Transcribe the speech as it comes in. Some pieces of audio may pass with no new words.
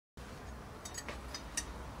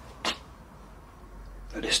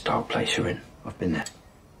But this dark place you're in, I've been there.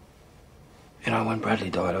 You know, when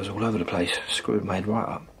Bradley died, I was all over the place, screwed made right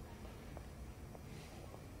up.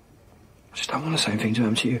 I just don't want the same thing to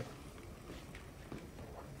happen to you.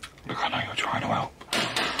 Look, I know you're trying to help.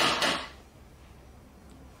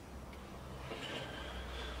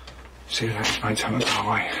 See you later, mate. Tell her to go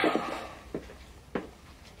away.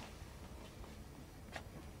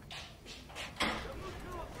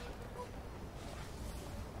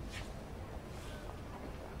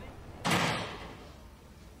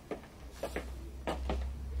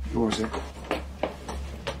 What was it?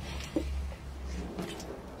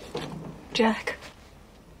 Jack.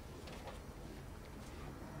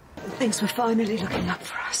 Things were finally looking up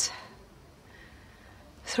for us.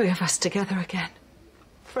 3 of us together again.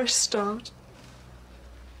 Fresh start.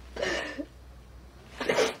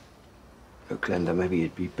 Look, Glenda, maybe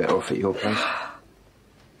you'd be better off at your place.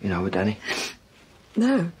 You know, with Danny.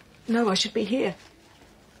 No, I should be here.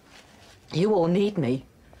 You all need me.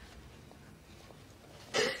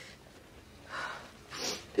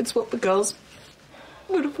 It's what the girls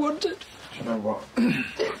would have wanted. You know what?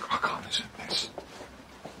 I can't listen to this.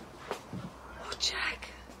 Oh, Jack,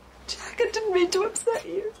 I didn't mean to upset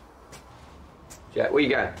you. Jack, where you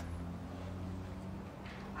going?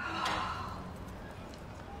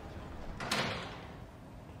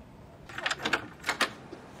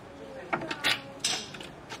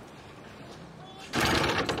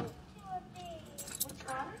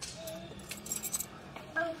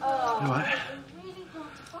 You all right?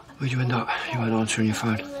 Where'd you end up? You weren't answering your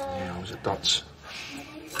phone. Yeah, I was at Dots.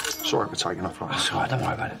 Sorry for taking off like that. That's all right, don't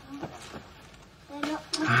worry about it.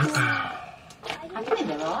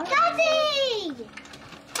 Daddy!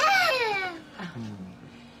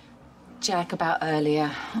 Jack, about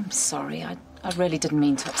earlier. I'm sorry. I really didn't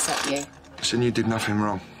mean to upset you. Listen, you did nothing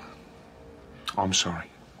wrong. I'm sorry.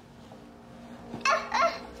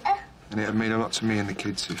 And it'd mean a lot to me and the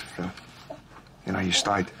kids if, you know, you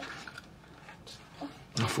stayed.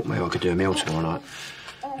 I thought maybe I could do a meal tomorrow night.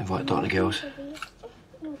 Invite Dot and the girls.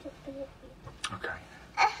 Okay.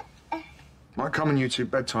 Might come on you two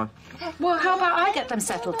bedtime. Well, how about I get them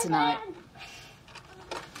settled tonight?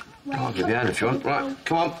 I'll give you a hand if you want. Right,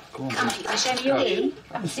 come on. Go on. Can I show me your room?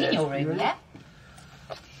 I haven't seen your room yet.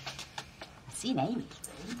 I've seen Amy's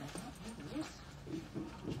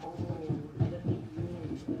room.